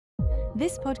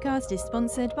This podcast is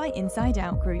sponsored by Inside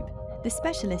Out Group, the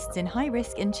specialists in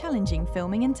high-risk and challenging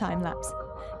filming and time-lapse,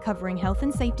 covering health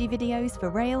and safety videos for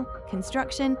rail,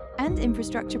 construction and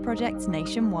infrastructure projects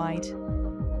nationwide.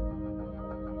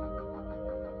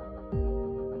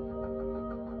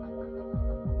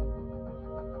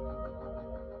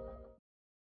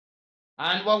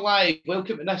 And we're live.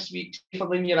 Welcome to this week's Safer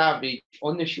Than Your Average.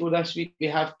 On the show this week, we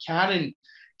have Karen.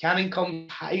 Karen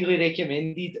comes highly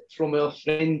recommended from our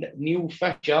friend Neil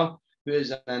Fisher, who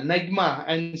is an enigma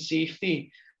in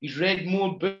safety. He's read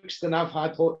more books than I've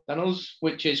had hot dinners,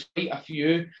 which is quite a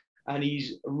few. And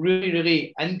he's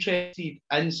really interested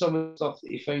in some of the stuff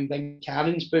that he found in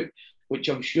Karen's book, which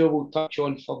I'm sure we'll touch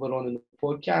on further on in the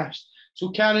podcast. So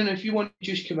Karen, if you want to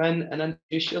just come in and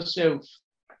introduce yourself.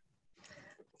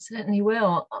 Certainly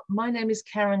will. My name is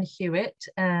Karen Hewitt,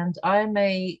 and I'm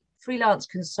a freelance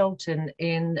consultant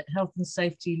in health and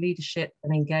safety leadership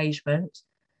and engagement,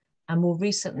 and more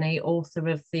recently, author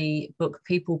of the book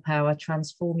People Power,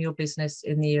 Transform Your Business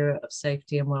in the Era of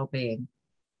Safety and Wellbeing.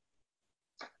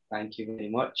 Thank you very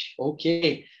much.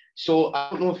 Okay, so I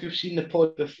don't know if you've seen the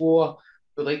pod before.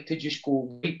 We'd like to just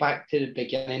go right back to the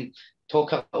beginning,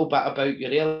 talk a little bit about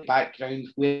your early background,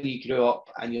 where you grew up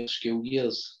and your school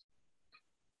years.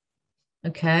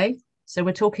 Okay, so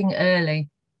we're talking early.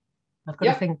 I've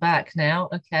got to think back now.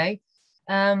 Okay.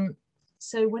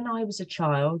 So when I was a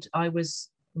child, I was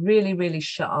really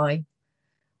shy.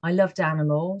 I loved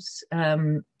animals. I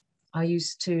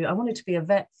wanted to be a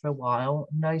vet for a while,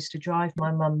 and I used to drive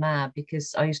my mum mad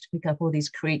because I used to pick up all these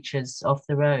creatures off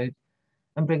the road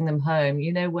and bring them home.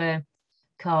 You know, where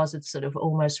cars had sort of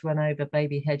almost run over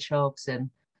baby hedgehogs,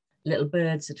 and little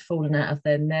birds had fallen out of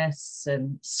their nests,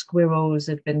 and squirrels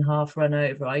had been half run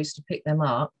over. I used to pick them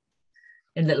up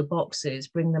in little boxes,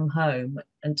 bring them home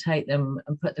and take them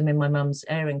and put them in my mum's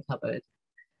airing cupboard.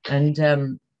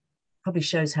 And probably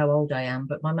shows how old I am,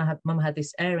 but mum had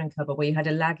this airing cupboard where you had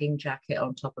a lagging jacket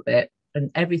on top of it,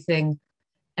 and anything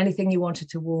you wanted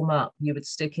to warm up, you would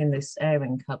stick in this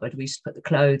airing cupboard. We used to put the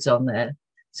clothes on there.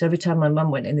 So every time my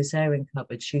mum went in this airing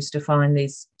cupboard, she used to find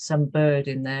some bird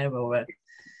in there, or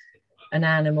an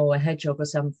animal, a hedgehog or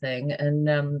something,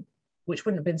 and which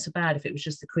wouldn't have been so bad if it was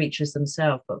just the creatures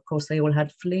themselves. But of course, they all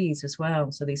had fleas as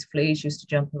well. So these fleas used to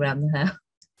jump around the house.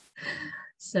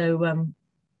 So,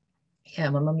 my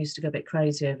mum used to go a bit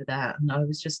crazy over that. And I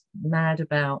was just mad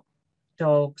about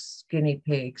dogs, guinea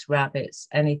pigs, rabbits,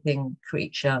 anything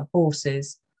creature,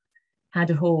 horses.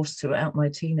 Had a horse throughout my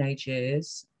teenage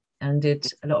years and did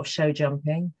a lot of show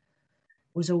jumping.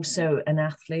 Was also an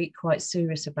athlete, quite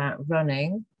serious about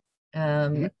running.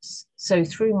 So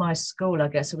through my school, I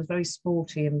guess I was very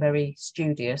sporty and very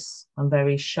studious and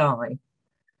very shy.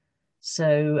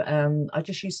 So I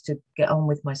just used to get on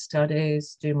with my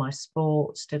studies, do my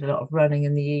sports, did a lot of running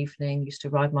in the evening, used to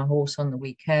ride my horse on the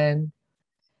weekend.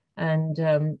 And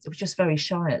it was just very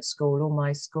shy at school. All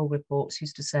my school reports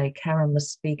used to say, Karen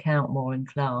must speak out more in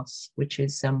class, which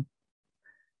is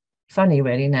funny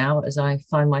really now, as I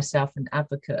find myself an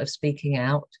advocate of speaking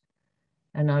out.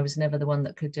 And I was never the one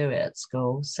that could do it at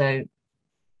school. So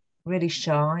really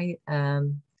shy.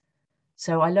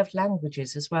 So I loved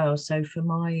languages as well. So for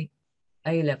my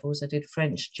A-levels, I did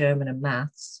French, German and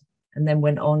maths, and then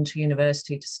went on to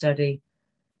university to study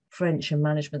French and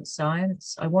management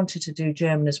science. I wanted to do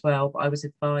German as well, but I was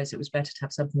advised it was better to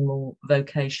have something more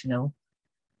vocational.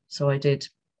 So I did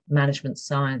management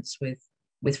science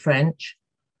with French.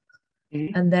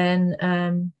 Mm-hmm. And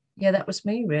then, that was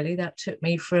me really. That took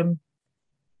me from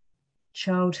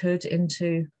childhood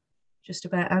into just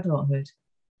about adulthood.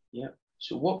 Yeah.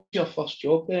 So what was your first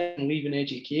job then, leaving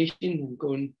education and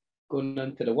going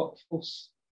into the workforce?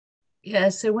 Yeah,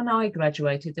 so when I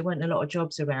graduated, there weren't a lot of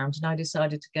jobs around, and I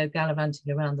decided to go gallivanting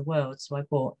around the world. So I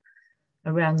bought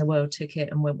a round the world ticket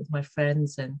and went with my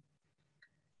friends and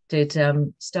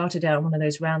started out on one of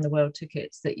those round the world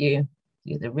tickets that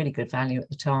they're really good value at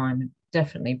the time,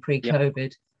 definitely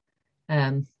pre-COVID.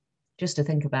 Yep. Just to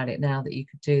think about it now that you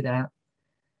could do that.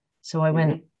 So I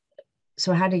went,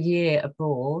 so I had a year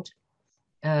abroad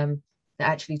that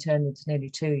actually turned into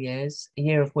nearly 2 years, a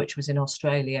year of which was in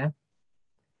Australia.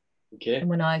 Okay. And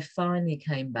when I finally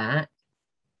came back,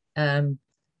 there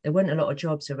weren't a lot of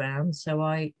jobs around. So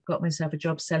I got myself a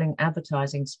job selling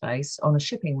advertising space on a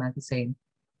shipping magazine.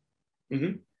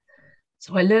 Mm-hmm.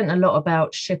 So I learned a lot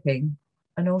about shipping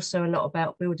and also a lot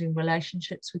about building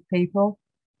relationships with people.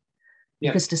 Yeah.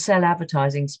 Because to sell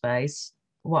advertising space,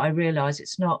 what I realized,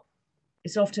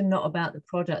 it's often not about the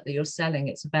product that you're selling.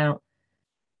 It's about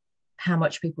how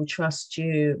much people trust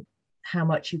you, how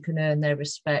much you can earn their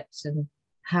respect, and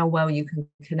how well you can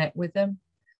connect with them.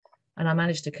 And I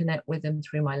managed to connect with them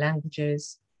through my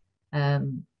languages,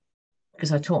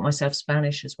 because I taught myself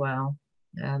Spanish as well.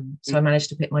 So I managed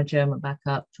to pick my German back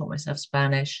up, taught myself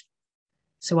Spanish.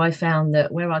 So I found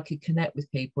that where I could connect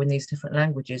with people in these different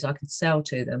languages, I could sell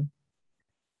to them.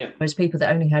 Yeah. Whereas people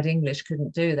that only had English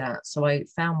couldn't do that. So I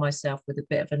found myself with a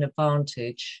bit of an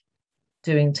advantage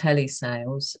doing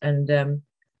telesales. And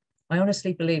I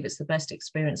honestly believe it's the best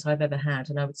experience I've ever had.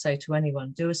 And I would say to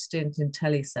anyone, do a stint in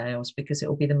telesales, because it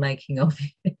will be the making of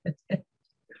you.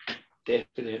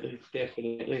 Definitely,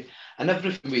 definitely. And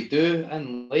everything we do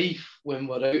in life when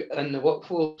we're out in the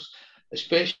workforce,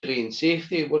 especially in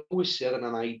safety, we're always selling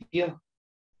an idea.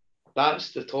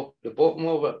 That's the top, the bottom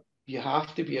of it. You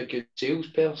have to be a good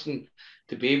salesperson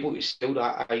to be able to sell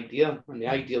that idea. And the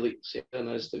idea that you're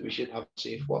selling is that we should have a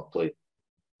safe workplace.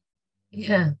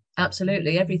 Yeah,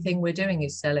 absolutely. Everything we're doing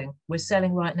is selling. We're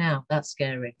selling right now. That's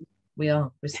scary.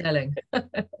 We're selling.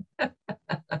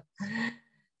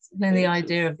 And the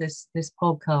idea of this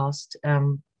podcast.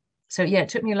 So yeah, it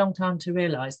took me a long time to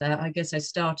realize that. I guess I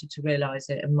started to realize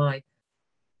it in my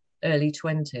early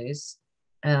 20s,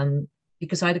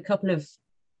 because I had a couple of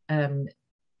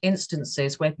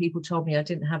instances where people told me I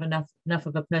didn't have enough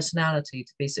of a personality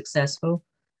to be successful.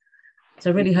 So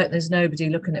I really hope there's nobody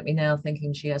looking at me now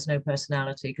thinking she has no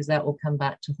personality, because that will come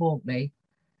back to haunt me.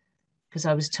 Because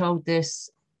I was told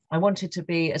this. I wanted to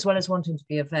be, as well as wanting to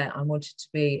be a vet, I wanted to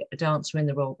be a dancer in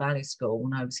the Royal Ballet School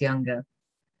when I was younger.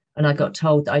 And I got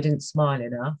told that I didn't smile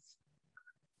enough.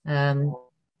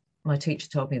 My teacher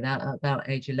told me that at about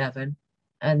age 11.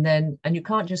 And you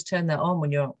can't just turn that on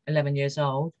when you're 11 years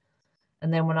old.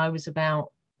 And then when I was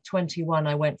about 21,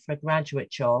 I went for a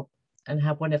graduate job and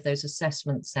had one of those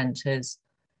assessment centres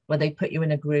where they put you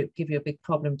in a group, give you a big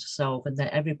problem to solve, and then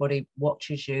everybody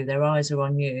watches you, their eyes are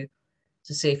on you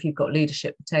to see if you've got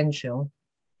leadership potential.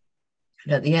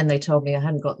 And at the end, they told me I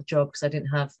hadn't got the job because I didn't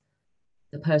have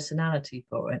the personality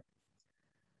for it.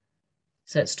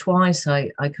 So it's twice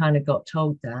I kind of got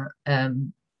told that.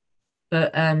 And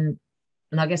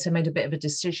I guess I made a bit of a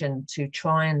decision to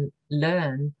try and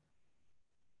learn.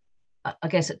 I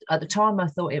guess at the time I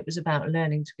thought it was about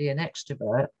learning to be an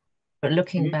extrovert, but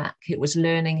looking back, it was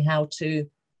learning how to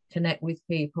connect with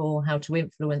people, how to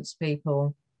influence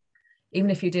people,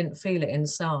 even if you didn't feel it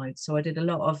inside. So I did a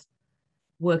lot of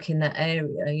work in that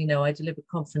area. You know, I delivered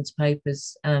conference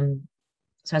papers. So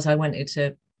as I went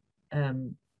into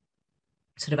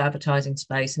sort of advertising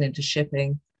space and into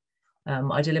shipping,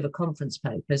 I delivered conference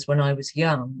papers when I was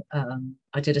young.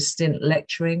 I did a stint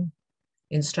lecturing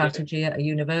in strategy at a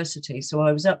university. So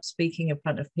I was up speaking in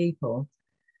front of people.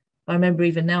 I remember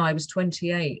even now, I was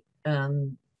 28,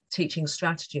 teaching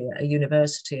strategy at a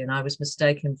university, and I was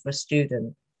mistaken for a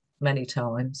student many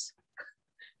times.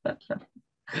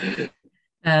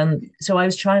 So I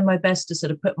was trying my best to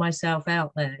sort of put myself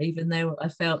out there, even though I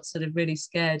felt sort of really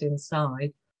scared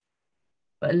inside.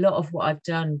 But a lot of what I've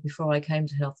done before I came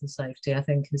to health and safety, I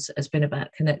think, has been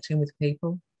about connecting with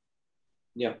people.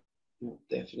 Yeah.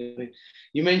 Definitely.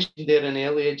 You mentioned there in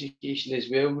early education as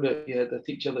well that you had a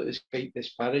teacher that was quite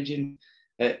disparaging.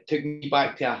 It took me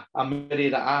back to a memory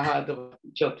that I had of a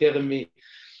teacher telling me,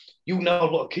 "You'll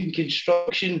never work in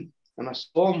construction." And I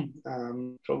saw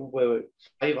him probably about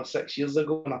 5 or 6 years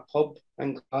ago in a pub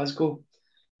in Glasgow.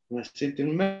 And I said,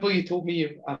 "Remember you told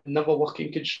me I'd never work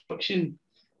in construction?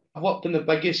 I've worked in the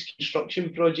biggest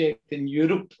construction project in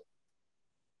Europe.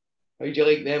 How'd you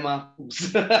like them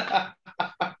apples?"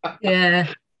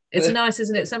 Yeah, it's nice,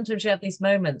 isn't it? Sometimes you have these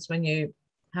moments when you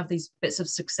have these bits of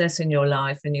success in your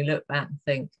life and you look back and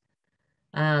think,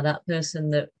 that person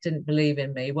that didn't believe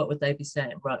in me, what would they be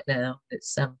saying right now? It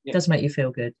does make you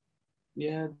feel good.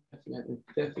 Yeah,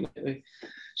 definitely.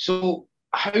 So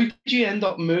how did you end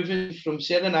up moving from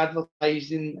selling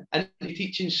advertising into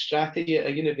teaching strategy at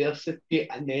a university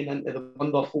and then into the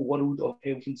wonderful world of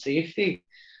health and safety?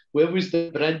 Where was the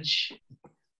bridge?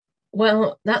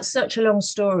 Well, that's such a long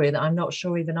story that I'm not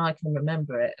sure even I can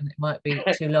remember it, and it might be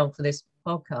too long for this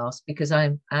podcast because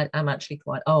I'm actually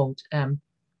quite old.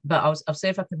 But I'll see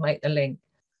if I can make the link.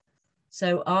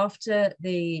 So after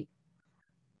the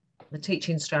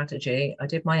teaching strategy, I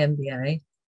did my MBA,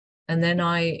 and then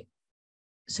my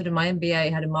MBA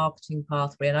had a marketing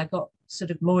pathway, and I got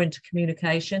sort of more into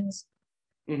communications.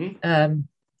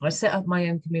 I set up my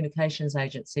own communications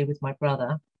agency with my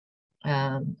brother.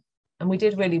 And we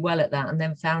did really well at that, and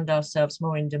then found ourselves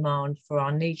more in demand for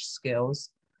our niche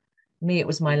skills. Me, it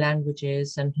was my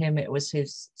languages, and him, it was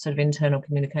his sort of internal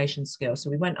communication skills. So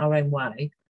we went our own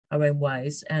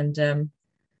ways. And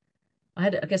I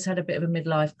guess had a bit of a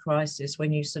midlife crisis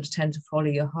when you sort of tend to follow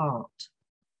your heart.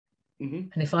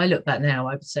 And if I look back now,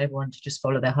 I would say everyone to just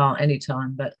follow their heart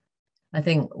anytime. But I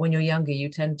think when you're younger, you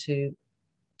tend to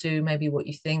do maybe what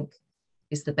you think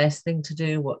is the best thing to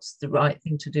do, what's the right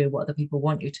thing to do, what other people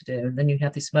want you to do. And then you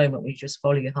have this moment where you just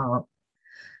follow your heart.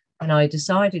 And I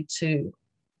decided to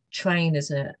train as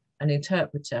an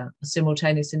interpreter, a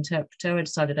simultaneous interpreter. I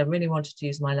decided I really wanted to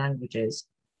use my languages.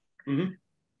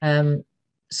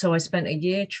 So I spent a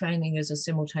year training as a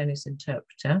simultaneous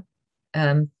interpreter.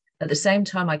 At the same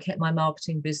time, I kept my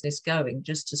marketing business going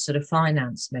just to sort of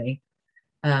finance me,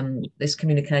 this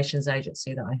communications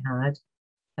agency that I had.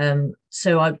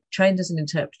 So I trained as an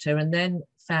interpreter and then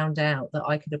found out that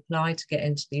I could apply to get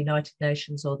into the United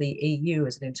Nations or the EU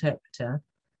as an interpreter.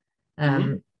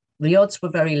 The odds were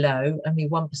very low, only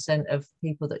 1% of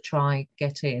people that try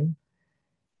get in,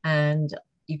 and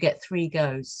you get 3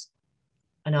 goes.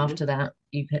 And after that,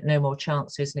 you get no more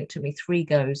chances. And it took me 3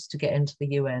 goes to get into the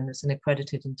UN as an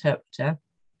accredited interpreter.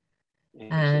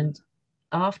 And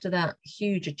after that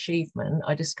huge achievement,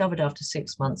 I discovered after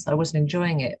 6 months I wasn't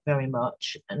enjoying it very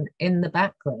much. And in the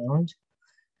background,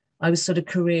 I was sort of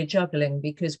career juggling,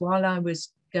 because while I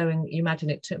was going, you imagine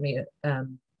it took me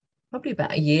probably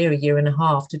about a year and a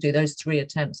half to do those 3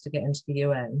 attempts to get into the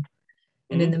UN.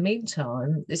 And in the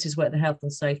meantime, this is where the health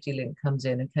and safety link comes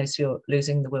in case you're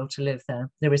losing the will to live there.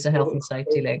 There is a health and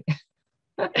safety link.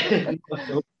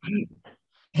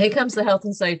 Here comes the health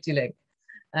and safety link.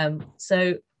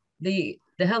 So the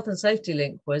health and safety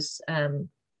link was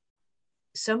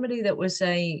somebody that was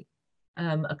a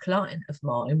client of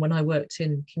mine when I worked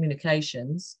in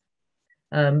communications.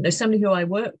 There's somebody who I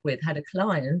worked with had a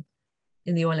client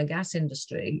in the oil and gas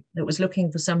industry that was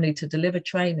looking for somebody to deliver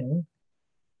training,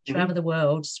 travel the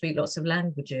world, speak lots of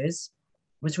languages,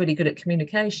 was really good at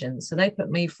communication. So they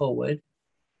put me forward.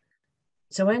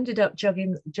 So I ended up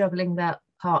juggling that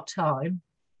part-time.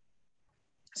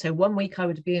 So 1 week I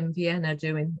would be in Vienna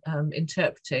doing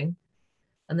interpreting,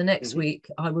 and the next week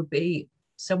I would be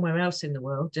somewhere else in the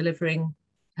world delivering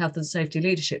health and safety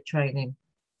leadership training.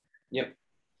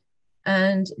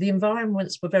 And the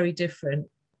environments were very different.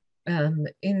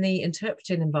 In the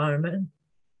interpreting environment,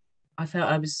 I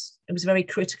felt it was a very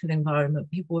critical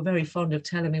environment. People were very fond of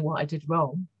telling me what I did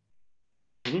wrong.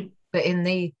 But in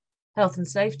the health and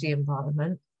safety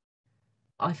environment,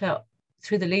 I felt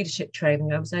through the leadership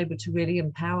training, I was able to really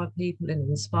empower people and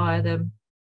inspire them.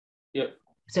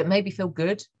 So it made me feel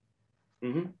good.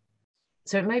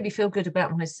 So it made me feel good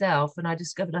about myself, and I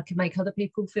discovered I could make other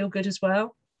people feel good as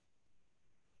well.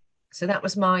 So that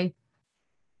was my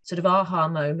sort of aha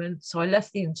moment. So I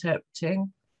left the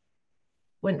interpreting,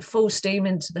 went full steam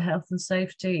into the health and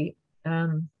safety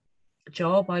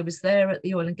job. I was there at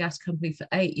the oil and gas company for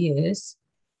 8 years,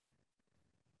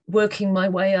 working my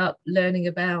way up, learning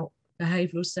about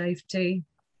behavioural safety,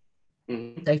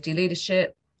 safety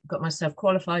leadership, got myself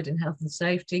qualified in health and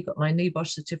safety, got my NEBOSH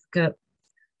certificate,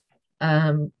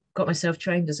 got myself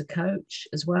trained as a coach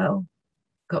as well,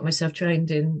 got myself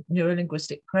trained in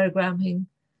neurolinguistic programming,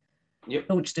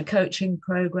 launched a coaching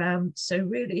program. So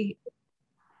really,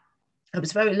 I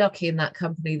was very lucky in that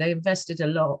company. They invested a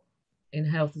lot in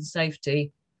health and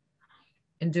safety,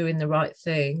 in doing the right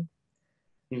thing.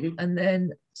 And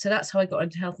then, so that's how I got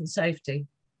into health and safety.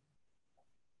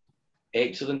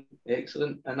 Excellent.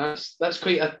 And that's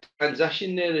quite a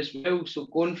transition there as well. So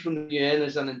going from the UN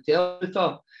as an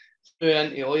interpreter through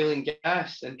into oil and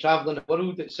gas and travelling the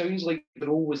world, it sounds like the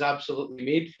role was absolutely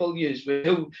made for you as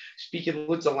well, speaking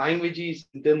loads of languages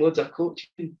and doing loads of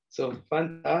coaching. So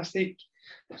fantastic.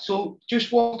 So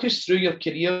just walk us through your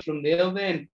career from there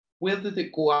then. Where did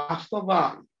it go after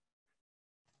that?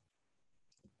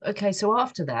 Okay, so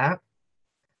after that,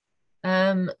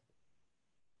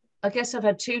 I guess I've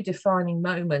had 2 defining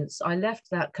moments. I left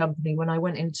that company when I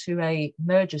went into a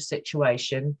merger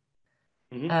situation,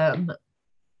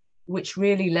 which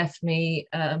really left me,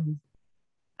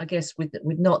 I guess, with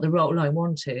not the role I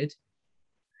wanted.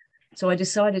 So I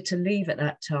decided to leave at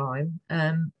that time.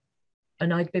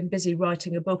 And I'd been busy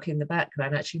writing a book in the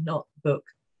background, actually not the book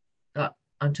that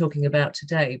I'm talking about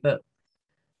today, but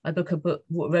I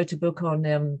wrote a book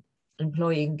on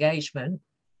employee engagement.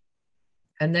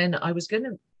 And then I was going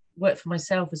to work for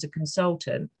myself as a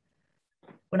consultant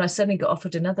when I suddenly got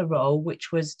offered another role,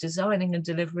 which was designing and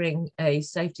delivering a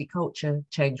safety culture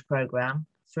change program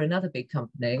for another big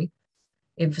company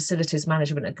in facilities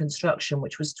management and construction,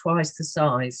 which was twice the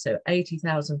size, so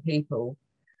 80,000 people.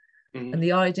 And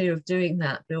the idea of doing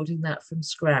that, building that from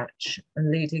scratch and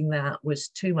leading that was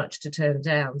too much to turn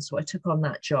down. So I took on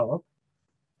that job,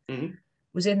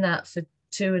 was in that for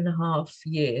 2.5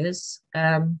 years,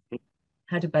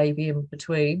 had a baby in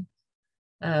between.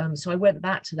 So I went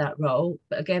back to that role,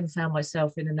 but again, found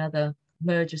myself in another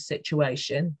merger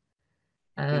situation.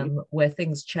 where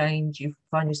things change, you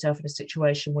find yourself in a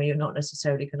situation where you're not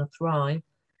necessarily going to thrive.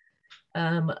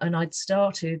 And I'd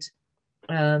started,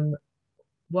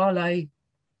 while I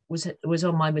was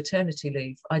on my maternity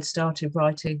leave, I'd started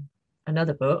writing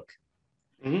another book.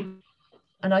 And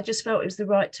I just felt it was the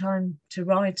right time to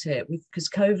write it, because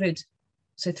COVID,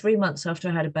 so 3 months after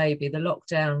I had a baby, the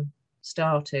lockdown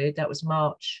started. That was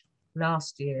March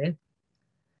last year.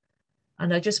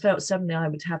 And I just felt suddenly I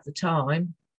would have the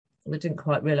time. Well, I didn't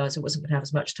quite realize I wasn't going to have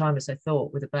as much time as I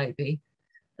thought with a baby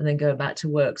and then going back to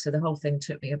work. So the whole thing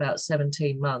took me about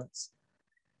 17 months.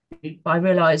 But I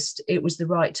realized it was the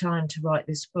right time to write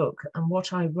this book. And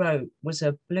what I wrote was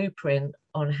a blueprint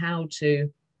on how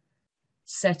to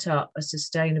set up a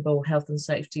sustainable health and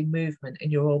safety movement in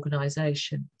your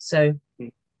organization. So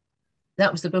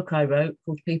that was the book I wrote,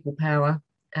 called People Power.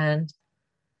 And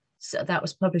so that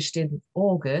was published in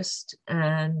August.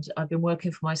 And I've been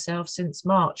working for myself since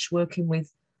March, working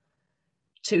with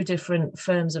 2 different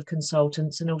firms of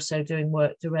consultants and also doing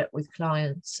work direct with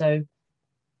clients. So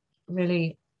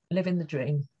really living the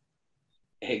dream.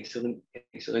 Excellent,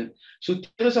 excellent. So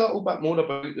tell us a little bit more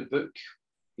about the book.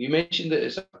 You mentioned that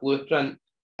it's a blueprint.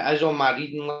 It is on my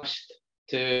reading list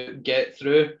to get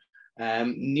through.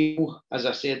 Neil, as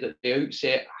I said at the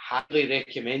outset, highly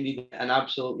recommended it and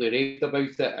absolutely raved about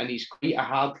it, and he's quite a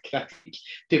hard critic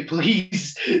to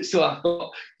please. So I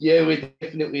thought, yeah, we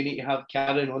definitely need to have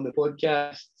Karen on the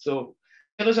podcast. So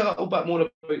tell us a little bit more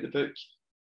about the book.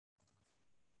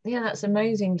 Yeah, that's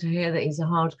amazing to hear that he's a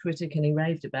hard critic and he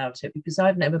raved about it, because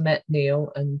I've never met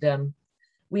Neil, and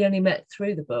we only met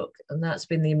through the book, and that's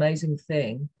been the amazing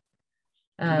thing.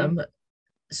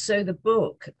 So the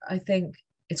book, I think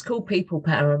it's called People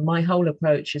Power, and my whole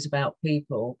approach is about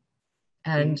people.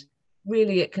 And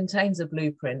really it contains a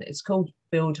blueprint. It's called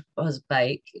Build, Buzz,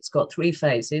 Bake. It's got 3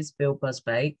 phases: build, buzz,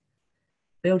 bake.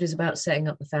 Build is about setting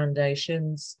up the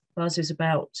foundations. Buzz is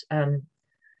about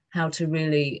how to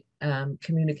really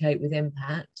communicate with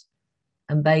impact.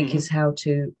 And bake is how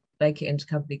to bake it into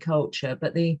company culture.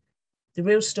 But the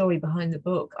real story behind the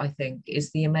book, I think,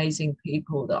 is the amazing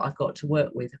people that I've got to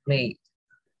work with and meet.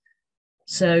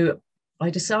 So I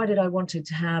decided I wanted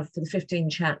to have, for the 15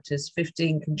 chapters,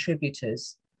 15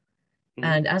 contributors.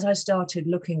 And as I started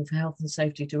looking for health and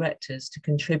safety directors to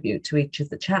contribute to each of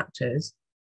the chapters,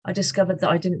 I discovered that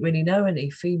I didn't really know any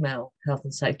female health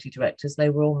and safety directors. They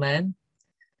were all men.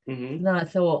 And then I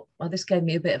thought, well, this gave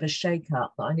me a bit of a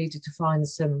shake-up, that I needed to find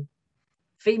some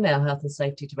female health and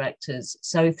safety directors.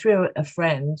 So through a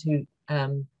friend who,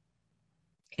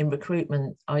 in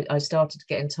recruitment, I started to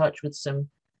get in touch with some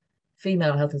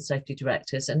female health and safety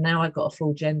directors, and now I've got a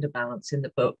full gender balance in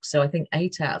the book. So I think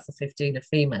 8 out of the 15 are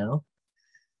female.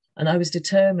 And I was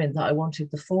determined that I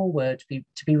wanted the foreword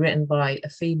to be written by a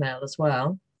female as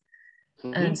well.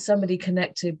 And somebody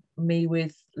connected me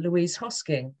with Louise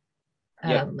Hosking.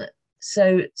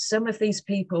 So some of these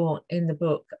people in the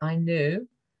book I knew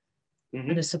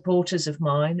and are supporters of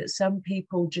mine. Some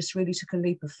people just really took a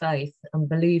leap of faith and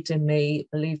believed in me,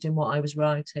 believed in what I was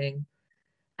writing.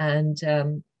 And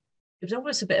it was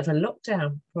almost a bit of a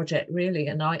lockdown project, really.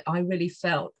 And I really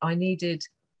felt I needed,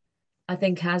 I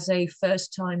think as a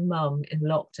first-time mum in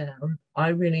lockdown, I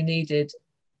really needed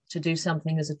to do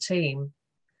something as a team.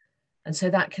 And so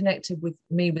that connected with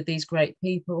me with these great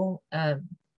people.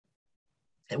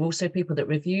 There were also people that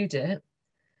reviewed it.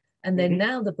 And then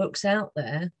now the book's out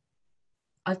there,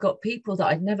 I've got people that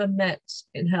I'd never met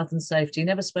in health and safety,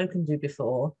 never spoken to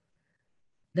before.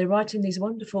 They're writing these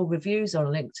wonderful reviews on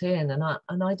LinkedIn,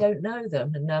 and I don't know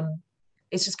them. And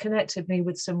it's just connected me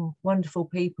with some wonderful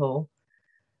people.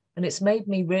 And it's made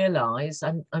me realize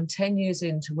I'm 10 years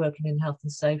into working in health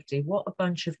and safety, what a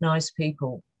bunch of nice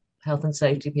people health and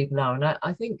safety people are. And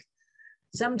I think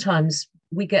sometimes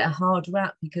we get a hard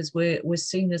rap because we're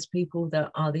seen as people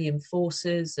that are the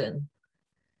enforcers, and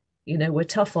you know, we're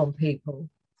tough on people.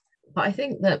 But I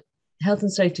think that health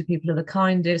and safety people are the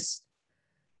kindest,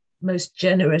 most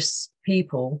generous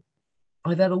people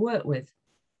I've ever worked with.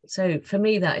 So for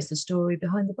me, that is the story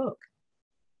behind the book.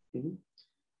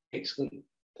 Excellent,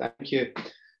 thank you.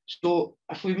 So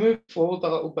if we move forward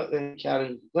a little bit then,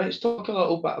 Karen, let's talk a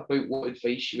little bit about what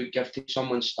advice you would give to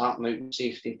someone starting out in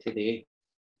safety today.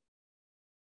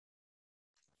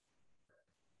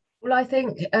 Well, I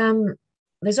think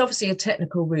there's obviously a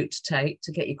technical route to take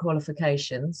to get your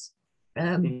qualifications.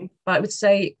 But I would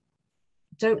say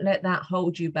don't let that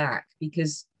hold you back,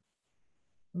 because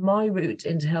my route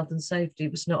into health and safety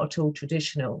was not at all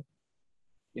traditional.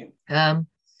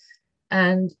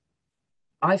 And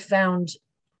I found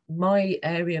my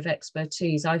area of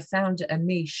expertise, I found a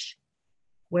niche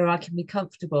where I can be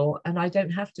comfortable, and I don't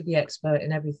have to be expert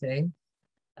in everything.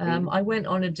 I went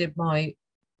on and did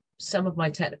some of my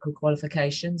technical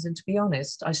qualifications, and to be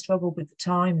honest, I struggle with the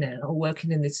time now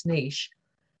working in this niche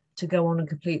to go on and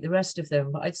complete the rest of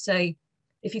them. But I'd say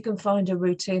if you can find a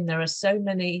routine, there are so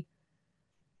many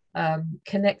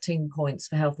connecting points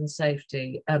for health and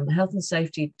safety. Health and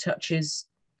safety touches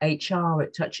HR,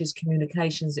 it touches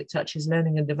communications, it touches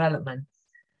learning and development.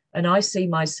 And I see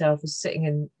myself as sitting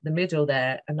in the middle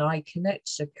there, and I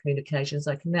connect to communications,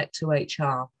 I connect to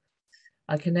HR,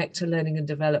 I connect to learning and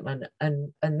development.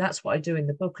 And that's what I do in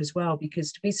the book as well,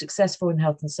 because to be successful in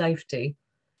health and safety,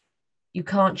 you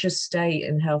can't just stay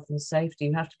in health and safety.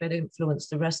 You have to be able to influence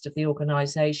the rest of the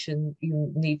organization.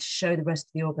 You need to show the rest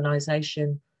of the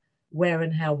organization where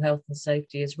and how health and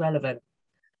safety is relevant.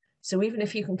 So even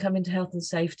if you can come into health and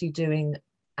safety doing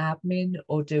admin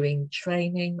or doing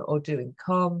training or doing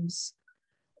comms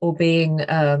or being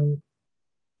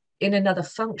in another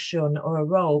function or a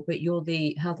role, but you're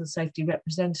the health and safety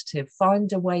representative,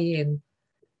 find a way in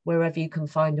wherever you can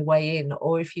find a way in.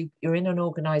 Or if you're in an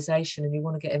organization and you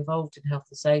want to get involved in health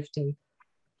and safety,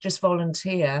 just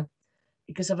volunteer.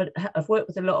 Because I've worked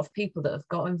with a lot of people that have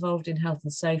got involved in health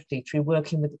and safety through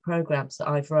working with the programs that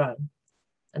I've run,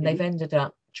 and they've ended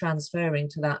up transferring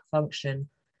to that function.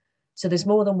 So there's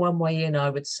more than one way in, I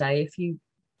would say. If you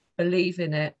believe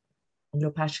in it and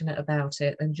you're passionate about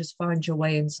it, then just find your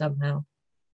way in somehow.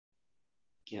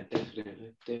 Yeah,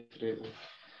 definitely.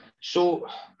 So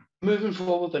moving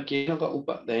forward again a little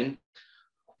bit then,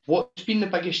 what's been the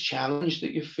biggest challenge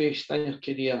that you've faced in your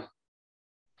career?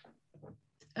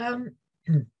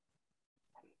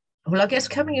 Well, I guess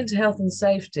coming into health and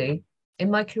safety, in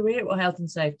my career or health and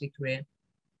safety career?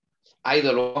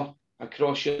 Either or,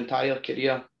 across your entire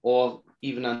career, or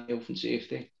even in health and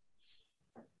safety?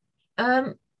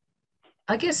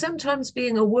 I guess sometimes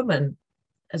being a woman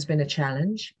has been a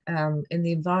challenge in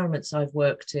the environments I've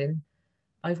worked in.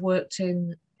 I've worked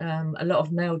in a lot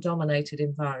of male-dominated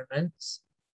environments,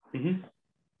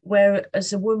 where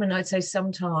as a woman, I'd say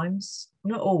sometimes,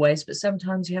 not always, but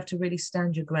sometimes you have to really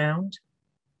stand your ground.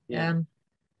 Yeah.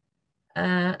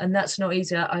 And that's not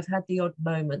easy. I've had the odd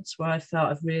moments where I felt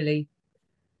I've really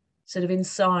sort of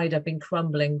inside, I've been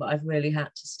crumbling, but I've really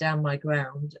had to stand my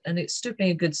ground. And it stood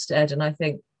me in good stead. And I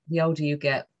think the older you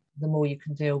get, the more you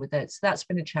can deal with it. So that's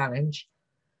been a challenge.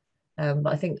 But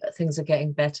I think things are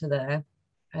getting better there.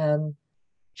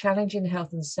 Challenging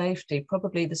health and safety,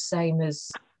 probably the same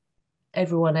as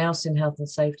everyone else in health and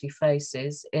safety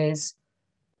faces, is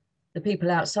the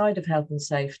people outside of health and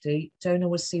safety don't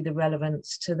always see the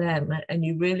relevance to them, and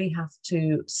you really have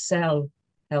to sell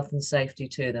health and safety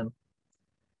to them.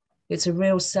 It's a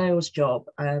real sales job.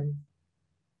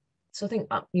 So I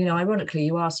think, ironically,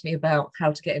 you asked me about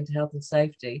how to get into health and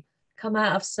safety. Come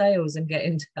out of sales and get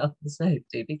into health and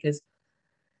safety, because,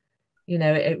 you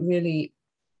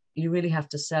really have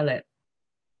to sell it,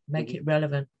 make it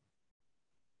relevant.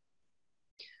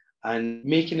 And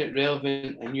making it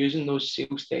relevant and using those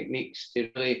sales techniques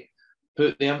to really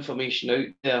put the information out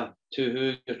there to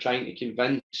who you're trying to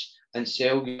convince and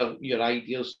sell your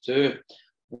ideas to.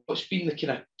 What's been the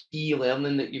kind of key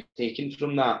learning that you've taken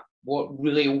from that? What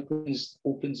really opens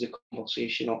the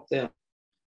conversation up there?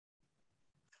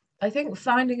 I think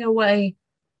finding a way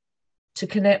to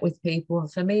connect with people.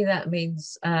 And for me, that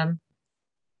means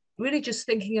really just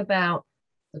thinking about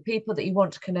the people that you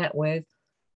want to connect with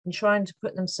and trying to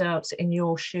put themselves in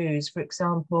your shoes. For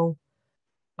example,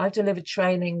 I've delivered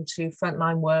training to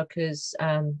frontline workers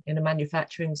in a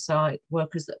manufacturing site,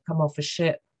 workers that come off a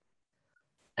ship.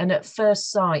 And at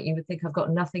first sight, you would think I've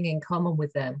got nothing in common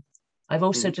with them. I've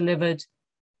also delivered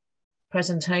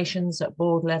presentations at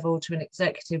board level to an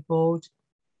executive board.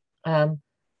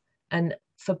 And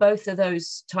for both of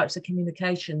those types of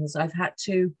communications, I've had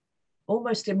to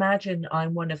almost imagine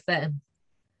I'm one of them.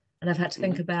 And I've had to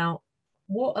think about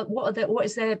what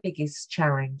is their biggest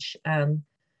challenge?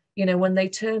 When they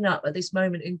turn up at this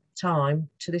moment in time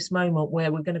to this moment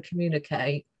where we're going to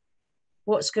communicate,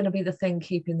 what's going to be the thing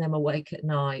keeping them awake at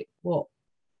night? What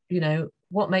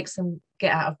makes them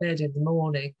get out of bed in the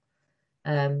morning?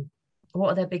 What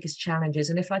are their biggest challenges?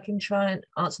 And if I can try and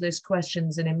answer those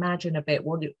questions and imagine a bit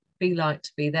what it would be like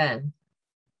to be them,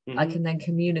 I can then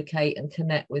communicate and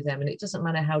connect with them. And it doesn't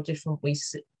matter how different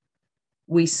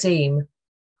we seem,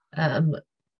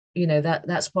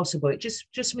 that's possible. It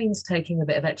just means taking a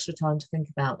bit of extra time to think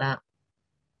about that.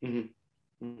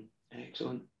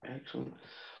 Excellent.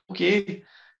 Okay,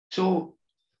 so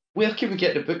where can we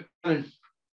get the book, Karen?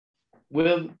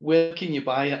 Where can you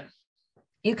buy it?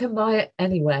 You can buy it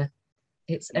anywhere.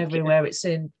 It's everywhere.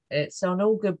 It's on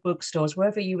all good bookstores,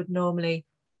 wherever you would normally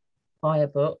buy a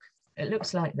book. It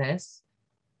looks like this.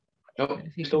 Nope,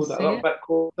 If you still can a see little it. bit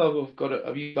closer. We've got it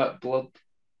a wee bit blurred.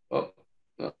 Oh,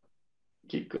 no.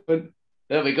 Keep going.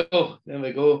 There we go. There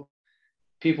we go.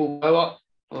 People wow up.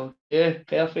 Oh, yeah,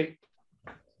 perfect.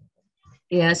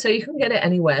 Yeah, so you can get it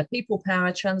anywhere. People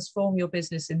Power, transform your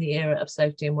business in the era of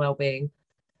safety and well-being.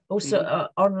 Also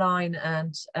online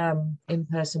and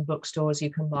in-person bookstores, you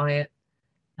can buy it.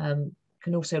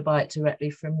 Can also buy it directly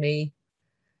from me.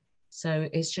 So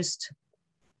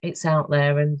it's out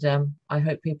there, and I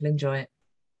hope people enjoy it.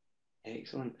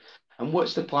 Excellent. And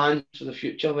what's the plan for the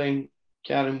future then,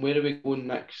 Karen? Where are we going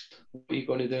next? What are you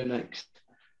going to do next?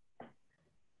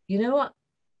 You know what?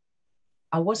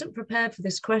 I wasn't prepared for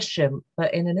this question,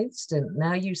 but in an instant,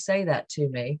 now you say that to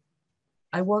me,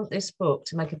 I want this book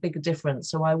to make a bigger difference.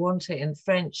 So I want it in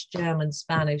French, German,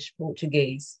 Spanish,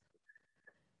 Portuguese,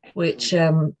 which,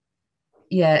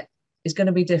 yeah, is going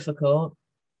to be difficult.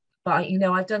 But, you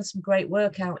know, I've done some great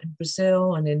work out in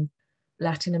Brazil and in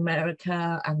Latin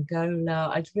America,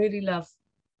 Angola. I'd really love,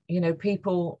 you know,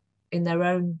 people in their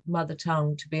own mother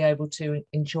tongue to be able to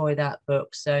enjoy that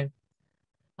book. So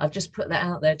I've just put that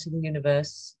out there to the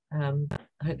universe. I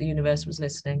hope the universe was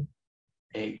listening.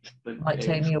 Excellent. Might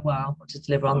take me a while to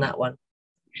deliver on that one.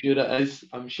 Sure it is.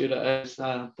 I'm sure it is.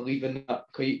 I believe in that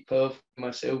quite powerfully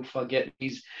myself. I get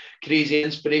these crazy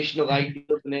inspirational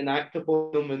ideas and then act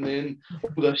upon them, and then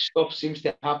all this stuff seems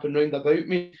to happen round about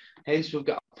me. Hence, we've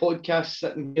got a podcast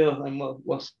sitting here and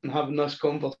we're having this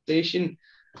conversation.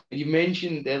 You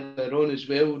mentioned earlier on as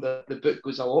well that the book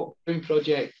was a lockdown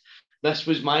project. This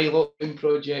was my lockdown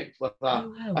project with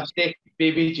a second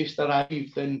baby just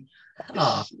arrived, and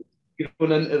you're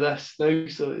going into this now,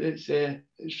 so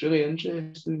it's really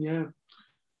interesting. Yeah,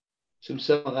 some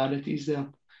similarities there.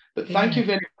 But thank you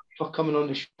very much for coming on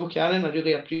the show, Karen. I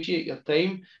really appreciate your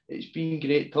time. It's been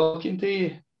great talking to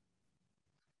you.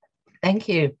 Thank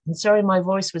you. I'm sorry my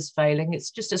voice was failing.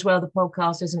 It's just as well the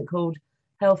podcast isn't called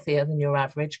Healthier Than Your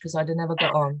Average, because I'd have never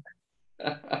got on.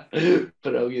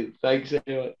 Brilliant. Thanks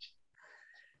very much.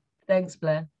 Thanks,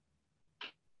 Blair.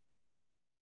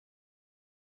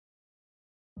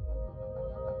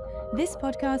 This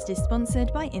podcast is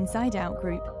sponsored by Inside Out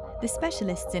Group, the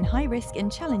specialists in high-risk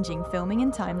and challenging filming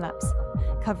and time-lapse,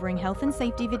 covering health and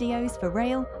safety videos for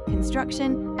rail,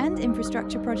 construction, and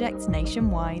infrastructure projects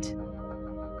nationwide.